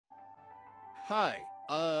Hi.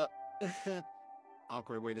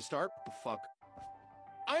 Awkward way to start. What the fuck?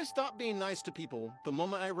 I stopped being nice to people the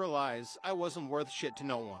moment I realized I wasn't worth shit to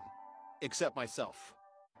no one, except myself.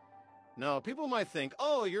 Now, people might think,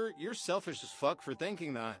 "Oh, you're selfish as fuck for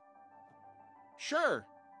thinking that." Sure,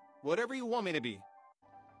 whatever you want me to be.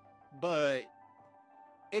 But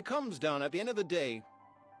it comes down at the end of the day,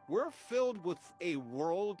 we're filled with a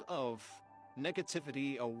world of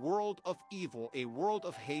negativity, a world of evil, a world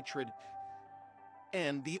of hatred,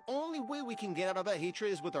 and the only way we can get out of that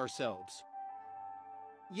hatred is with ourselves.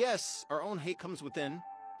 Yes, our own hate comes within,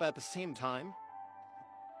 but at the same time,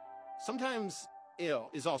 sometimes ill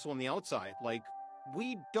is also on the outside. Like,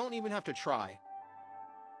 we don't even have to try.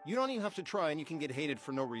 You don't even have to try and you can get hated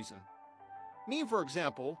for no reason. Me, for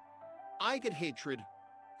example, I get hatred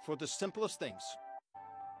for the simplest things.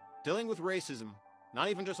 Dealing with racism, not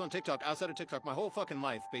even just on TikTok, outside of TikTok, my whole fucking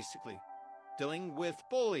life, basically. Dealing with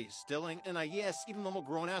bullies, yes, even though I'm a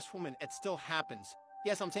grown-ass woman, it still happens.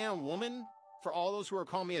 Yes, I'm saying I'm a woman, for all those who are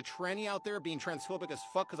calling me a tranny out there, being transphobic as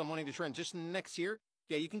fuck because I'm wanting to transition next year,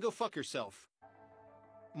 yeah, you can go fuck yourself.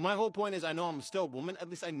 My whole point is I know I'm still a woman, at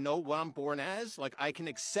least I know what I'm born as, like I can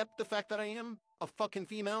accept the fact that I am a fucking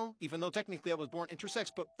female, even though technically I was born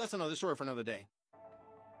intersex, but that's another story for another day.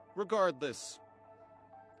 Regardless,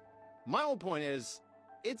 my whole point is,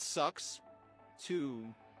 it sucks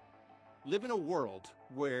to live in a world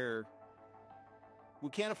where we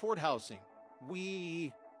can't afford housing.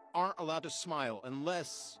 We aren't allowed to smile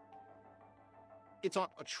unless it's on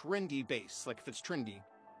a trendy base, like if it's trendy.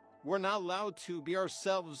 We're not allowed to be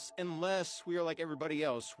ourselves unless we are like everybody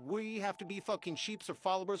else. We have to be fucking sheeps or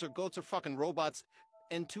followers or goats or fucking robots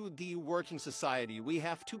into the working society. We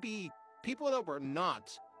have to be people that we're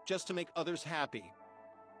not just to make others happy.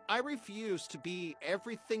 I refuse to be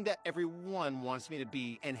everything that everyone wants me to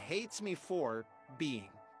be and hates me for being.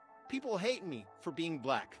 People hate me for being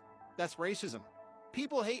black. That's racism.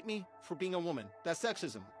 People hate me for being a woman. That's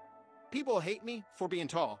sexism. People hate me for being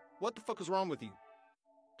tall. What the fuck is wrong with you?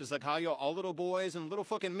 Just like how all little boys and little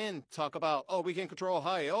fucking men talk about, oh, we can't control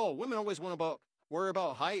height. Oh, women always worry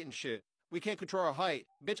about height and shit. We can't control our height.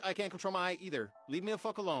 Bitch, I can't control my height either. Leave me the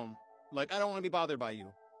fuck alone. Like, I don't want to be bothered by you.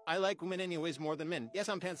 I like women anyways more than men. Yes,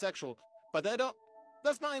 I'm pansexual, but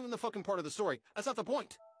that's not even the fucking part of the story. That's not the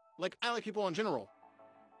point. Like, I like people in general.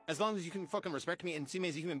 As long as you can fucking respect me and see me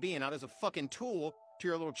as a human being, not as a fucking tool to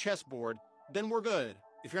your little chessboard, then we're good.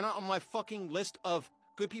 If you're not on my fucking list of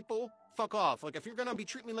good people, fuck off. Like, if you're gonna be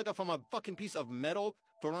treating me like if I'm a fucking piece of metal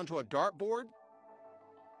thrown onto a dartboard,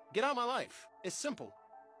 get out of my life. It's simple.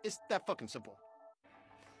 It's that fucking simple.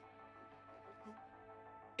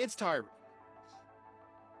 It's tiring.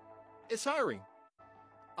 It's tiring.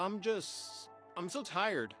 I'm so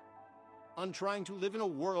tired on trying to live in a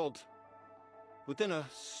world within a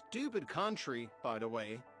stupid country, by the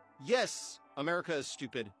way. Yes, America is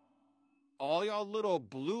stupid. All y'all little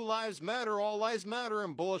blue lives matter, all lives matter,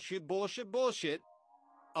 and bullshit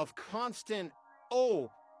of constant,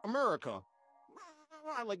 oh, America.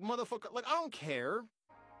 Like, motherfucker, like, I don't care.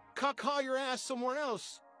 Caca your ass somewhere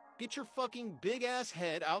else. Get your fucking big ass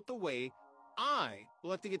head out the way. I would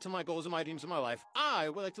like to get to my goals and my dreams in my life. I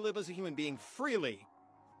would like to live as a human being freely.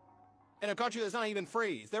 In a country that's not even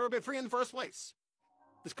free. It's never been free in the first place.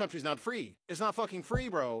 This country's not free. It's not fucking free,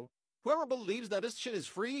 bro. Whoever believes that this shit is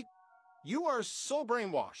free, you are so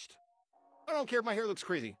brainwashed. I don't care if my hair looks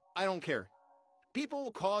crazy. I don't care. People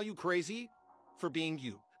will call you crazy for being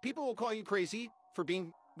you. People will call you crazy for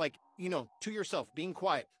being, like, to yourself, being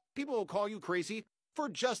quiet. People will call you crazy for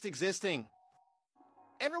just existing.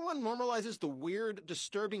 Everyone normalizes the weird,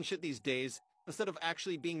 disturbing shit these days instead of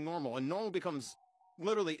actually being normal. And normal becomes,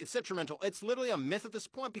 literally, it's detrimental. It's literally a myth at this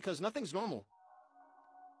point because nothing's normal.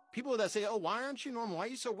 People that say, oh, why aren't you normal? Why are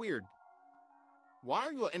you so weird? Why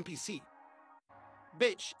are you an NPC?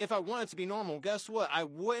 Bitch, if I wanted to be normal, guess what? I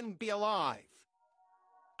wouldn't be alive.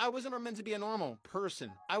 I was never meant to be a normal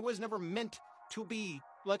person. I was never meant to be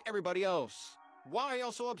like everybody else. Why are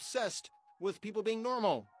you so obsessed with people being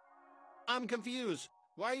normal? I'm confused.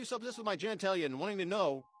 Why are you so obsessed with my genitalia and wanting to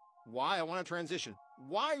know why I want to transition?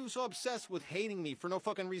 Why are you so obsessed with hating me for no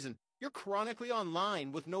fucking reason? You're chronically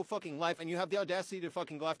online with no fucking life, and you have the audacity to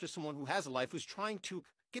fucking go after someone who has a life, who's trying to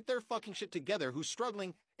get their fucking shit together, who's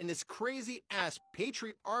struggling in this crazy-ass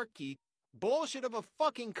patriarchy bullshit of a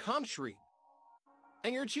fucking country.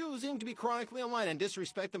 And you're choosing to be chronically online and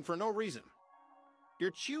disrespect them for no reason.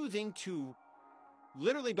 You're choosing to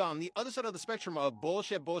literally be on the other side of the spectrum of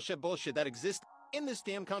bullshit that exists in this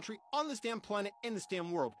damn country, on this damn planet, in this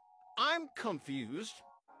damn world. I'm confused.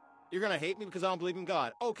 You're gonna hate me because I don't believe in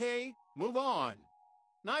God. Okay, move on.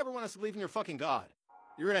 Not everyone has to believe in your fucking God.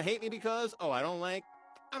 You're gonna hate me because, oh, I don't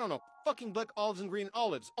know, fucking black olives and green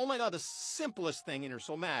olives. Oh my god, the simplest thing, and you're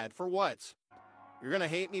so mad. For what? You're gonna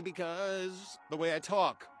hate me because the way I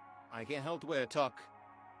talk. I can't help the way I talk.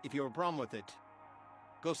 If you have a problem with it,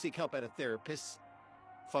 go seek help at a therapist,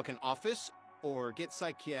 fucking office, or get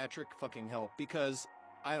psychiatric fucking help, because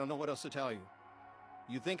I don't know what else to tell you.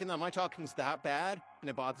 You thinking that my talking's that bad and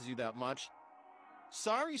it bothers you that much?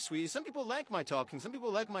 Sorry, sweetie. Some people like my talking. Some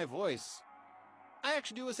people like my voice. I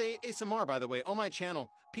actually do ASMR, by the way, on my channel.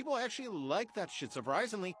 People actually like that shit.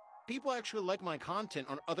 Surprisingly, people actually like my content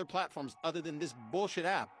on other platforms other than this bullshit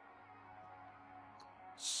app.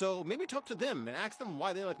 So maybe talk to them and ask them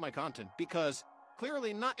why they like my content, because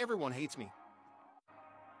clearly not everyone hates me.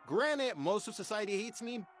 Granted, most of society hates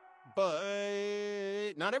me,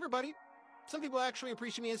 but not everybody. Some people actually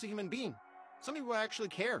appreciate me as a human being. Some people actually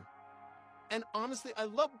care. And honestly, I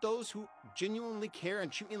love those who genuinely care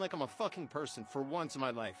and treat me like I'm a fucking person for once in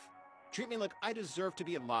my life. Treat me like I deserve to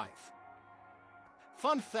be alive.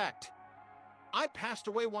 Fun fact, I passed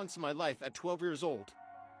away once in my life at 12 years old.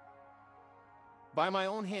 By my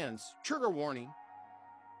own hands, trigger warning,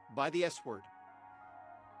 by the S word.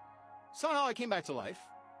 Somehow I came back to life.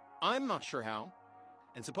 I'm not sure how.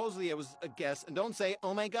 And supposedly it was a guess. And don't say,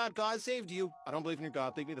 oh my God, God saved you. I don't believe in your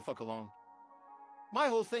God. Leave me the fuck alone. My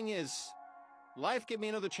whole thing is, life gave me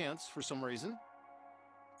another chance for some reason.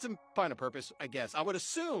 To find a purpose, I guess. I would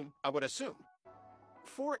assume,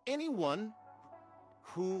 for anyone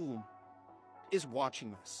who is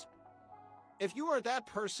watching this, if you are that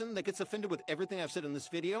person that gets offended with everything I've said in this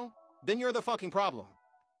video, then you're the fucking problem.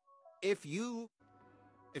 If you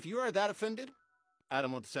are that offended, I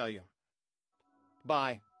don't know what to tell you.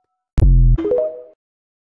 Bye.